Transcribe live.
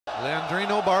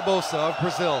Leandrino Barbosa of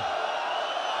Brazil.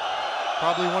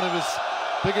 Probably one of his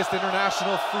biggest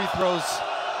international free throws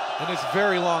in his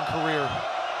very long career.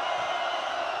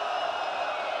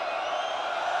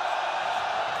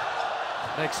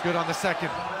 Makes good on the second.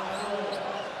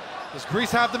 Does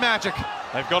Greece have the magic?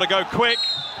 They've got to go quick.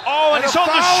 Oh, and it's on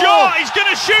foul. the shot. He's going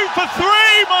to shoot for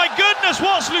three. My goodness,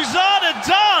 what's Luzada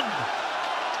done?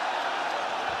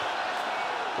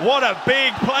 What a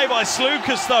big play by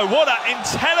Slukas, though. What an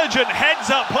intelligent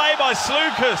heads-up play by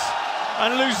Slukas.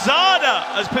 And Luzada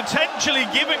has potentially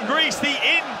given Greece the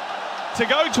in to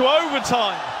go to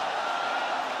overtime.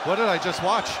 What did I just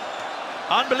watch?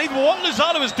 Unbelievable. What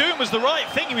Luzada was doing was the right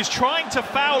thing. He was trying to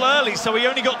foul early, so he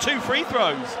only got 2 free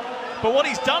throws. But what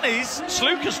he's done is,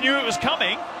 Slukas knew it was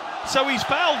coming, so he's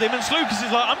fouled him, and Slukas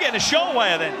is like, I'm getting a shot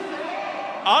away then.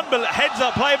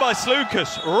 Heads-up play by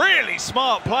Slukas. Really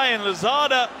smart play, and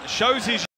Luzada shows his